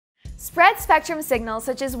Spread spectrum signals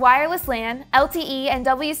such as wireless LAN, LTE, and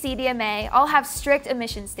W-CDMA all have strict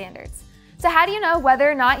emission standards. So how do you know whether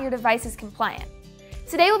or not your device is compliant?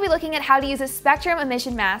 Today we'll be looking at how to use a spectrum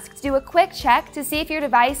emission mask to do a quick check to see if your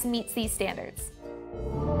device meets these standards.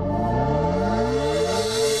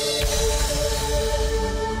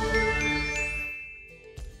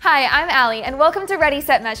 Hi, I'm Allie, and welcome to Ready,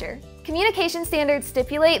 Set, Measure. Communication standards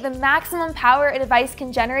stipulate the maximum power a device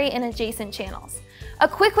can generate in adjacent channels. A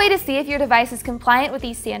quick way to see if your device is compliant with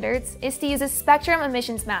these standards is to use a spectrum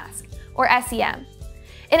emissions mask, or SEM.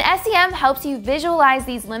 An SEM helps you visualize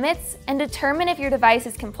these limits and determine if your device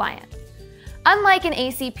is compliant. Unlike an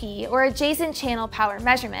ACP or adjacent channel power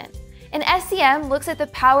measurement, an SEM looks at the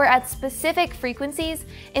power at specific frequencies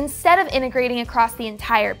instead of integrating across the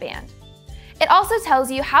entire band. It also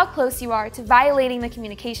tells you how close you are to violating the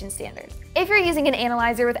communication standard. If you're using an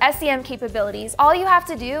analyzer with SEM capabilities, all you have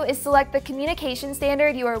to do is select the communication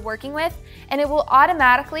standard you are working with, and it will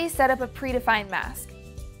automatically set up a predefined mask.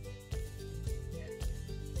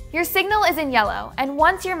 Your signal is in yellow, and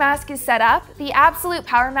once your mask is set up, the absolute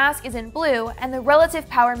power mask is in blue and the relative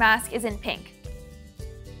power mask is in pink.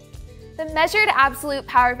 The measured absolute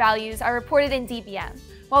power values are reported in dBm,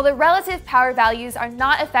 while the relative power values are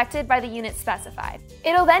not affected by the unit specified.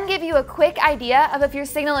 It'll then give you a quick idea of if your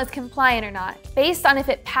signal is compliant or not, based on if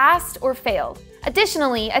it passed or failed.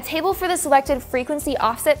 Additionally, a table for the selected frequency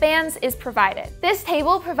offset bands is provided. This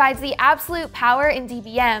table provides the absolute power in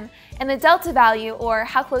dBm and the delta value, or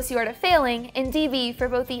how close you are to failing, in dB for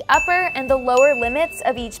both the upper and the lower limits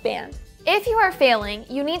of each band. If you are failing,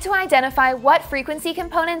 you need to identify what frequency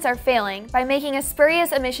components are failing by making a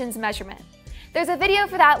spurious emissions measurement. There's a video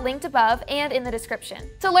for that linked above and in the description.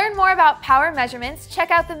 To learn more about power measurements, check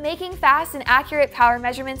out the Making Fast and Accurate Power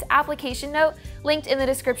Measurements application note linked in the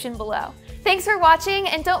description below. Thanks for watching,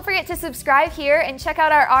 and don't forget to subscribe here and check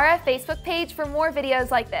out our RF Facebook page for more videos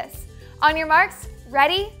like this. On your marks,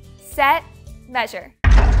 ready, set, measure.